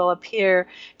Dakini will appear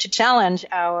to challenge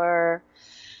our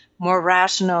more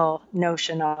rational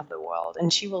notion of the world,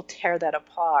 and she will tear that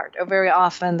apart. Or very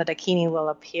often the Dakini will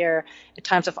appear at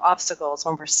times of obstacles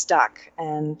when we're stuck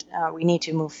and we need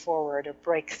to move forward or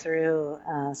break through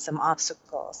some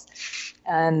obstacles.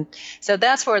 And so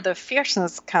that's where the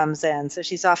fierceness comes in. So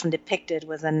she's often depicted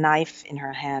with a knife in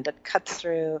her hand that cut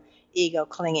through ego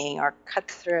clinging, or cut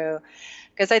through,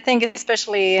 because I think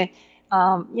especially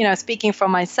speaking for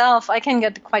myself, I can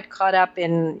get quite caught up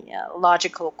in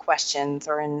logical questions,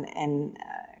 or in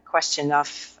question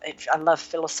of, I love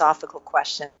philosophical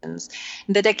questions.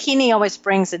 And the Dakini always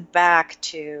brings it back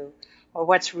to, well,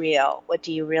 what's real? What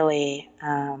do you really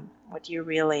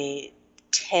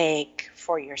take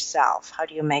for yourself? How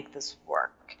do you make this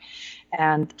work?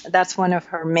 And that's one of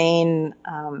her main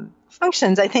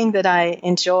functions, I think, that I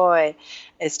enjoy,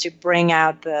 is to bring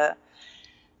out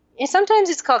sometimes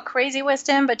it's called crazy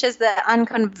wisdom, but just the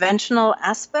unconventional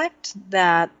aspect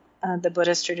that the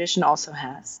Buddhist tradition also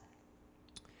has.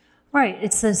 Right.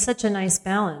 It's such a nice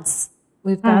balance.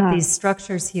 We've got these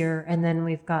structures here, and then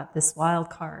we've got this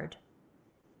wild card.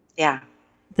 Yeah.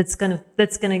 That's gonna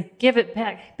give it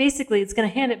back. Basically, it's gonna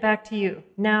hand it back to you.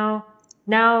 Now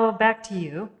back to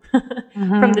you.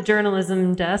 From the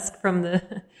journalism desk,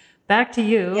 back to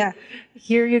you. Yeah.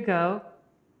 Here you go.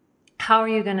 How are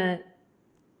you gonna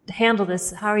handle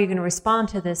this? How are you going to respond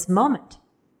to this moment?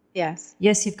 Yes.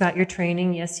 Yes, you've got your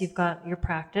training. Yes, you've got your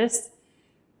practice.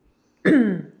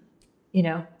 And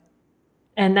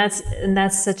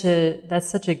that's such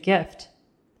a gift.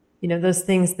 Those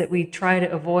things that we try to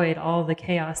avoid, all the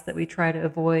chaos that we try to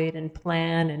avoid and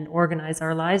plan and organize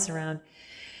our lives around.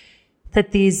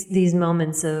 That these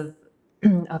moments of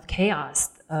chaos,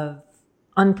 of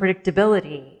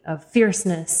unpredictability, of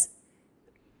fierceness,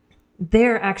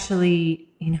 they're actually,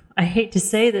 I hate to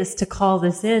say this, to call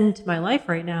this into my life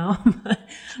right now,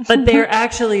 but they're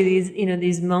actually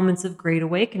these moments of great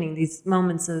awakening, these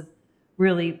moments of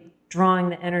really drawing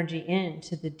the energy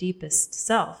into the deepest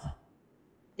self.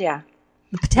 Yeah.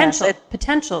 The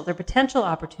potential, there are potential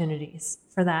opportunities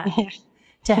for that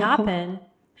to happen,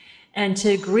 and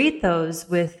to greet those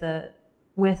with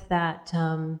that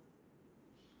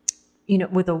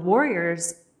with a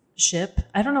warriorship.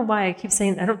 I don't know why I keep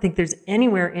saying, I don't think there's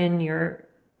anywhere in your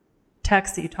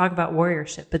text that you talk about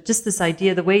warriorship, but just this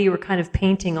idea, the way you were kind of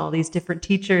painting all these different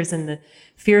teachers and the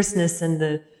fierceness and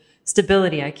the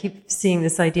stability. I keep seeing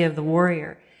this idea of the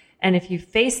warrior. And if you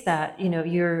face that,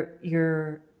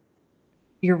 you're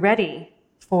ready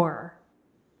for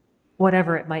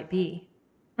whatever it might be.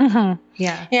 Mm-hmm.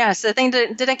 Yeah. Yes, I think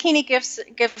the Dakini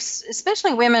gives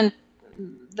especially women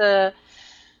the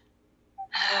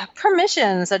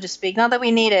permission, so to speak. Not that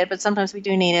we need it, but sometimes we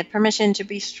do need it. Permission to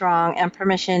be strong and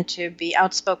permission to be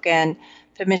outspoken,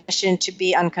 permission to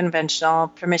be unconventional,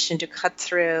 permission to cut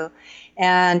through.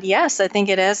 And yes, I think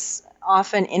it is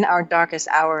often in our darkest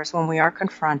hours when we are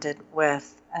confronted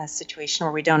with a situation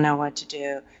where we don't know what to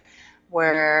do,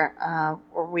 where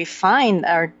we find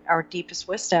our deepest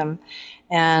wisdom.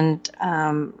 And,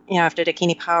 after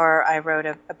Dakini Power, I wrote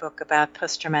a book about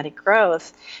post-traumatic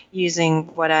growth using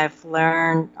what I've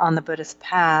learned on the Buddhist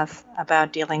path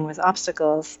about dealing with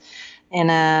obstacles in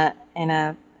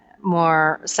a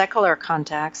more secular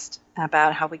context,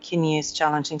 about how we can use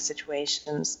challenging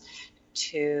situations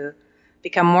to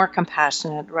become more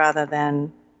compassionate rather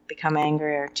than become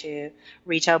angrier, to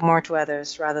reach out more to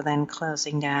others rather than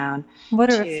closing down.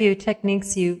 What are a few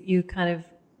techniques you kind of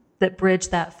that bridge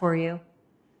that for you?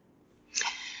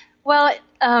 Well,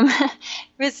 my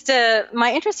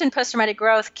interest in post-traumatic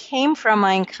growth came from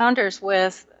my encounters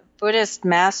with Buddhist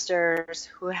masters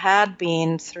who had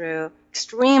been through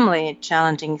extremely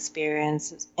challenging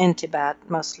experiences in Tibet,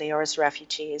 mostly, or as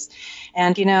refugees.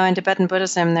 And, in Tibetan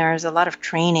Buddhism, there's a lot of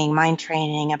training, mind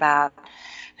training about,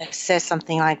 it says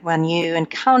something like, when you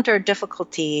encounter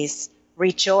difficulties,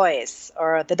 rejoice.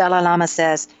 Or the Dalai Lama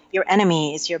says, your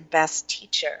enemy is your best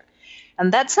teacher.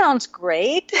 And that sounds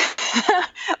great.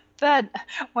 But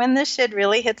when the shit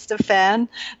really hits the fan,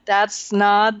 that's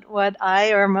not what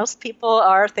I or most people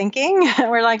are thinking.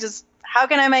 We're like, just how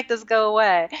can I make this go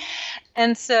away?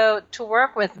 And so to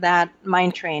work with that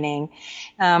mind training,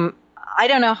 I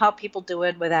don't know how people do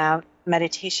it without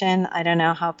meditation. I don't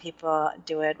know how people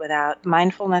do it without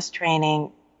mindfulness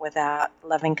training, without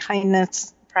loving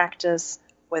kindness practice,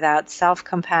 without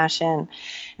self-compassion.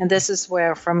 And this is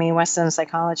where, for me, Western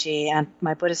psychology and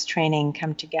my Buddhist training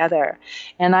come together.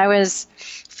 And I was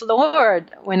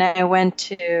floored when I went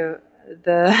to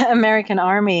the American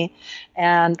Army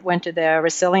and went to their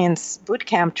resilience boot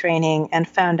camp training and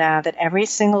found out that every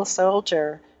single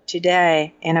soldier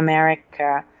today in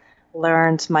America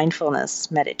learns mindfulness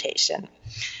meditation.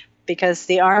 Because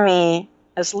the Army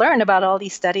has learned about all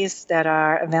these studies that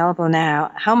are available now,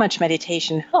 how much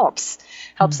meditation helps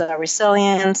our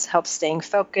resilience, helps staying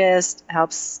focused,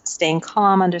 helps staying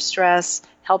calm under stress,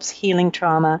 helps healing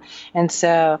trauma. And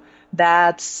so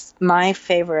that's my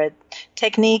favorite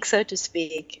technique, so to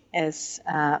speak, is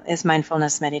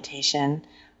mindfulness meditation,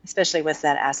 especially with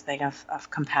that aspect of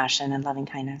compassion and loving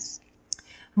kindness.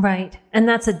 Right. And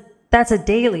that's a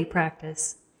daily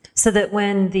practice, so that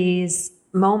when these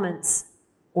moments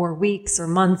or weeks or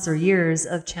months or years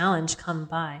of challenge come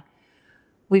by,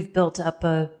 we've built up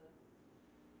a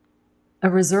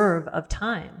reserve of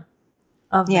time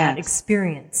of that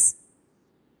experience.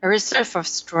 A reserve of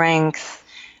strength,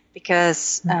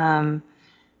 because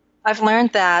I've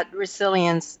learned that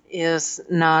resilience is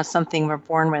not something we're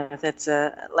born with. It's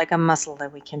like a muscle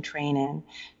that we can train in,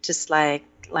 just like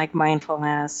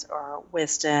mindfulness or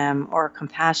wisdom or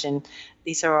compassion.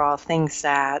 These are all things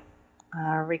that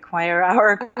require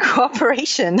our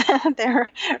cooperation. They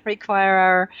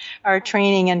require our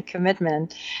training and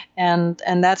commitment, and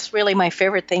that's really my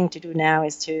favorite thing to do now,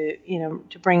 is to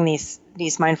bring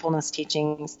these mindfulness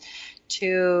teachings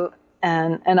to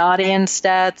an audience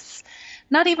that's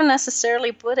not even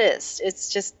necessarily Buddhist. It's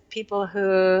just people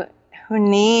who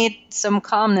need some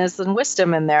calmness and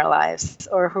wisdom in their lives,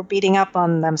 or who are beating up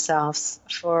on themselves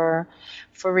for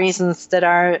reasons that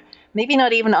are maybe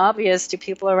not even obvious to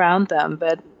people around them.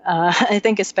 But I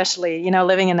think especially,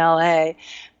 living in LA,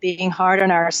 being hard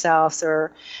on ourselves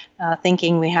or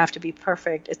thinking we have to be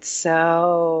perfect, it's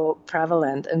so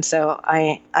prevalent. And so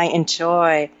I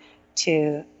enjoy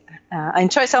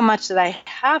so much that I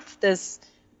have this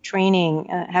training,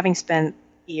 having spent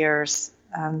years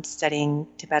studying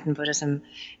Tibetan Buddhism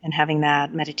and having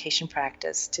that meditation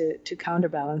practice to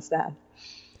counterbalance that.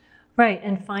 Right,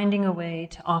 and finding a way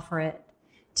to offer it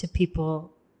to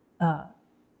people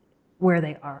where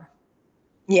they are.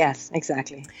 Yes,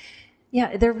 exactly.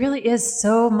 Yeah, there really is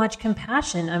so much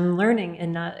compassion. I'm learning,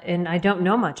 and I don't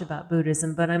know much about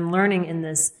Buddhism, but I'm learning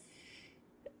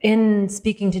in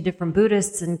speaking to different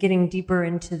Buddhists and getting deeper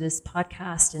into this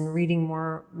podcast and reading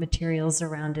more materials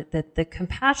around it, that the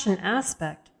compassion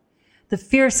aspect, the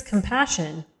fierce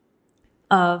compassion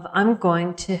of I'm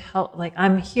going to help, like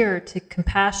I'm here to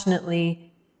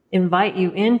compassionately invite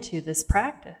you into this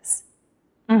practice.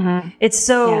 Mm-hmm. It's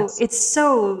so, Yes.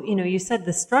 you said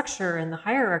the structure and the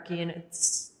hierarchy, and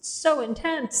it's so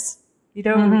intense,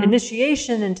 Mm-hmm.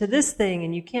 initiation into this thing,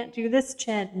 and you can't do this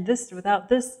chant and this without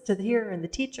this to here and the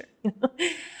teacher.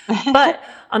 But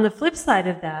on the flip side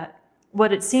of that,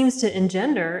 what it seems to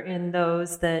engender in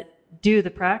those that do the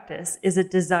practice is a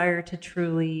desire to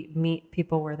truly meet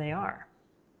people where they are.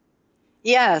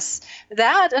 Yes,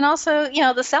 that, and also,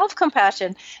 the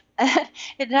self-compassion.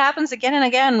 It happens again and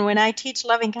again when I teach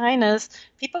loving kindness.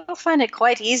 People find it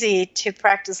quite easy to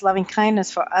practice loving kindness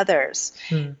for others.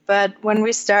 But when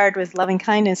we start with loving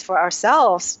kindness for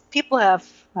ourselves, people have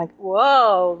like,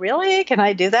 whoa, really? Can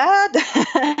I do that?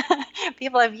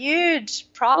 People have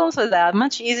huge problems with that.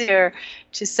 Much easier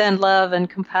to send love and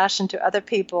compassion to other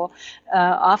people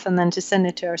often than to send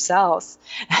it to ourselves.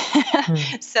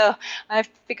 So I've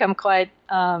become quite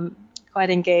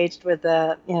engaged with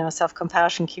the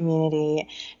self-compassion community,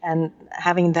 and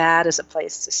having that as a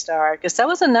place to start. Because that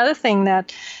was another thing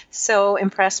that so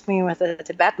impressed me with the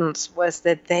Tibetans, was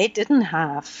that they didn't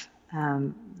have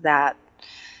that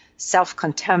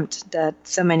self-contempt that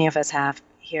so many of us have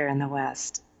here in the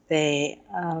West. They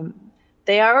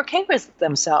are okay with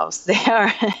themselves. They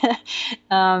are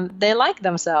they like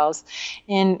themselves.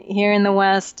 And here in the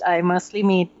West, I mostly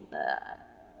meet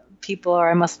people, or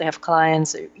I mostly have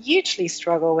clients who hugely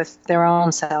struggle with their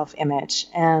own self-image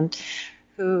and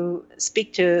who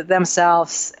speak to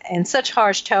themselves in such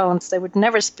harsh tones they would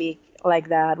never speak like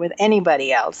that with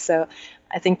anybody else. So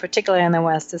I think particularly in the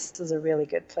West, this is a really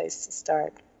good place to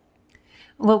start.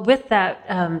 Well, with that,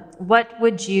 what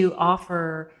would you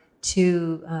offer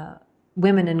to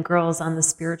women and girls on the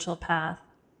spiritual path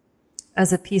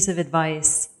as a piece of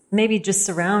advice, maybe just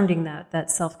surrounding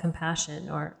that self-compassion?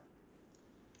 Or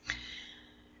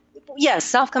Yes,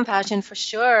 self-compassion for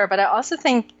sure. But I also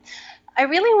think I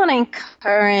really want to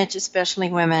encourage especially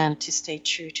women to stay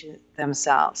true to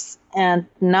themselves and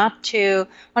not to.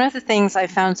 One of the things I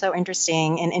found so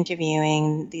interesting in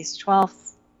interviewing these 12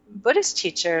 Buddhist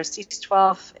teachers, these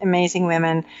 12 amazing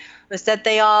women, was that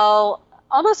they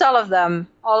almost all of them,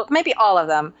 maybe all of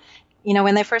them,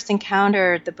 when they first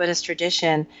encountered the Buddhist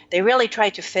tradition, they really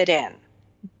tried to fit in.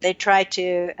 They try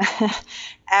to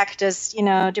act as,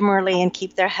 demurely and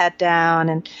keep their head down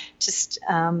and just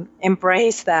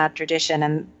embrace that tradition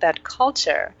and that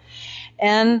culture.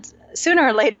 And sooner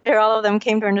or later, all of them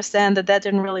came to understand that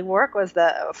didn't really work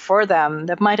for them.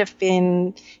 That might have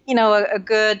been, a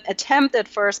good attempt at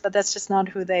first, but that's just not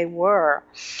who they were.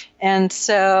 And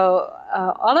so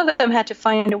all of them had to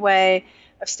find a way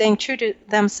of staying true to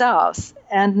themselves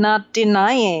and not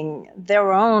denying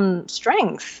their own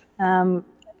strength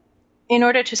in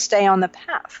order to stay on the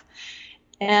path.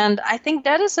 And I think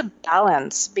that is a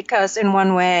balance, because in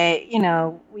one way,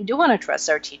 we do want to trust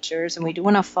our teachers and we do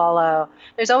want to follow.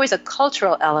 There's always a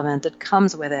cultural element that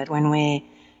comes with it when we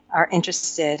are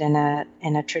interested in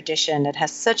a tradition that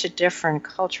has such a different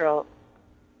cultural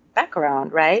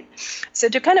background, right? So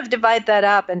to kind of divide that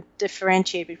up and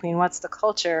differentiate between what's the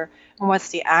culture and what's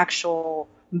the actual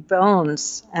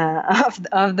bones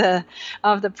of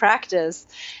the practice,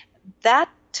 that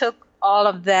took all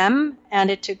of them, and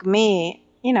it took me,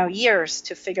 years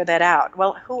to figure that out.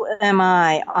 Well, who am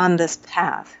I on this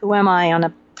path? Who am I on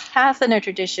a path in a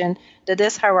tradition that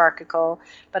is hierarchical,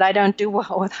 but I don't do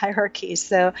well with hierarchies?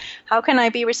 So how can I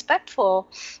be respectful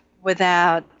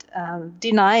without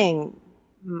denying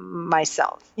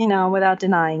myself, without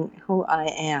denying who I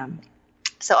am?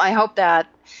 So I hope that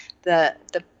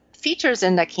the features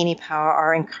in Dakini Power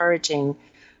are encouraging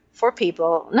for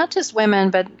people, not just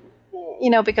women, but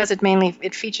because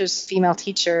it features female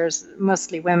teachers,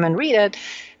 mostly women read it.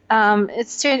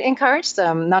 It's to encourage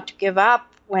them not to give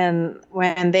up when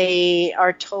they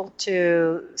are told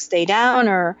to stay down,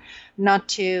 or not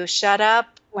to shut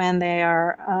up when they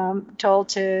are told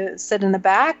to sit in the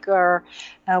back, or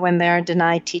when they're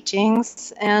denied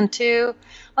teachings, and to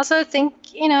also think,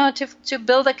 to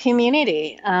build a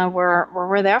community where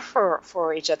we're there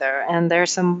for each other. And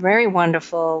there's some very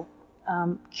wonderful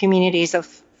communities of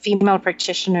female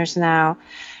practitioners now.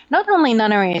 Not only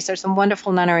nunneries, there's some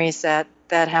wonderful nunneries that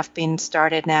have been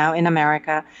started now in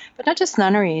America, but not just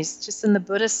nunneries, just in the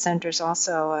Buddhist centers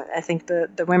also. I think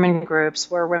the women groups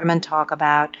where women talk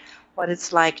about what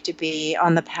it's like to be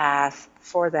on the path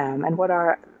for them and what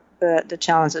are the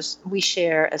challenges we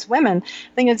share as women.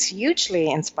 I think it's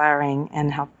hugely inspiring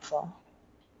and helpful.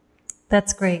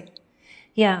 That's great.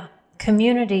 Yeah,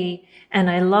 community. And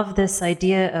I love this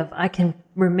idea of I can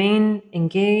remain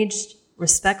engaged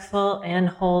respectful and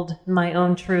hold my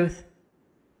own truth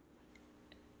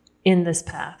in this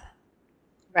path.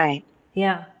 Right.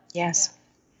 Yeah. Yes.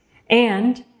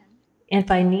 And if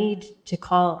I need to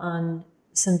call on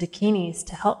some Dakinis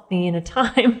to help me in a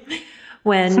time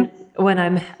when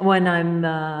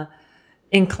I'm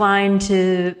inclined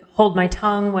to hold my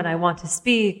tongue when I want to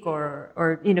speak,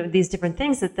 or these different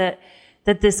things that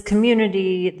this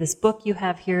community, this book you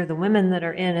have here, the women that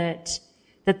are in it,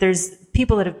 that there's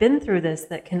people that have been through this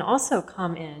that can also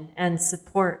come in and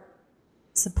support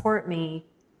me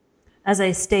as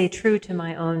I stay true to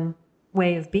my own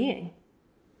way of being.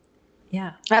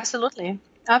 Yeah. Absolutely.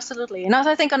 Absolutely. And also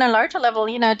I think on a larger level,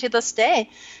 to this day,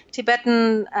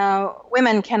 Tibetan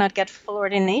women cannot get full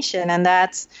ordination. And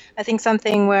that's, I think,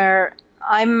 something where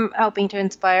I'm hoping to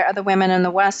inspire other women in the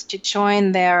West to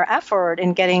join their effort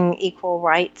in getting equal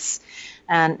rights.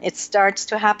 And it starts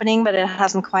to happening, but it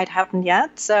hasn't quite happened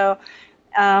yet. So,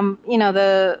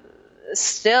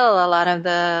 still a lot of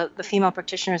the female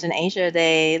practitioners in Asia,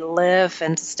 they live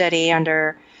and study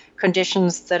under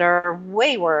conditions that are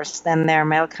way worse than their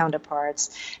male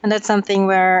counterparts. And that's something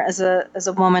where, as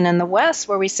a woman in the West,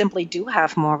 where we simply do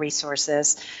have more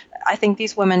resources, I think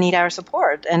these women need our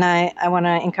support. And I want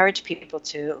to encourage people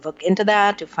to look into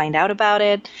that, to find out about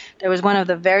it. There was one of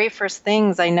the very first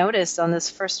things I noticed on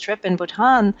this first trip in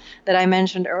Bhutan that I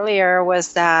mentioned earlier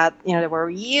was that, there were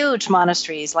huge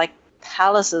monasteries, like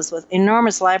palaces with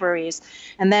enormous libraries.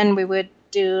 And then we would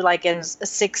do like a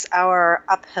 6-hour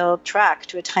uphill trek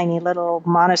to a tiny little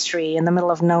monastery in the middle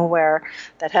of nowhere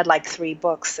that had like 3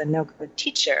 books and no good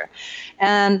teacher,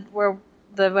 and where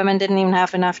the women didn't even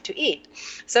have enough to eat.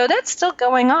 So that's still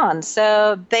going on.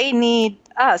 So they need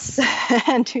us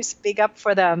and to speak up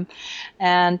for them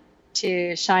and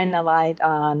to shine a light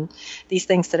on these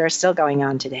things that are still going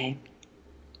on today.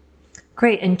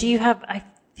 Great. And do you have, I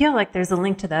feel like there's a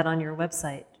link to that on your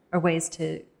website, or ways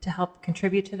to help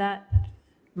contribute to that?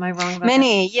 Am I wrong about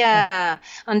Many, that? yeah.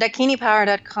 On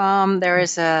dakinipower.com, there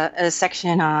is a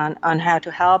section on how to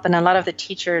help. And a lot of the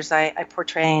teachers I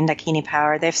portray in Dakini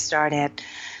Power, they've started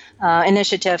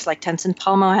initiatives like Tenzin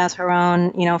Palmo has her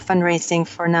own, fundraising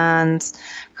for nuns.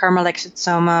 Karma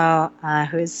Lekshitsomo,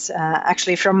 who's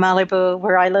actually from Malibu,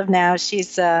 where I live now,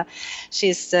 she's the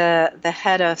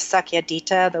head of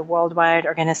Sakyadita, the worldwide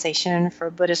organization for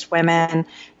Buddhist women.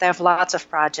 They have lots of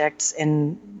projects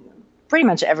in pretty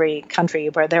much every country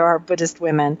where there are Buddhist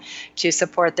women to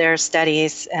support their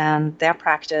studies and their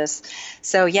practice.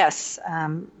 So yes,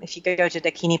 if you go to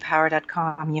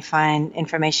dakinipower.com, you find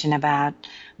information about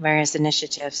various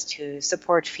initiatives to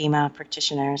support female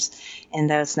practitioners in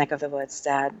those neck of the woods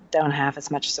that don't have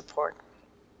as much support.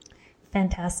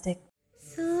 Fantastic.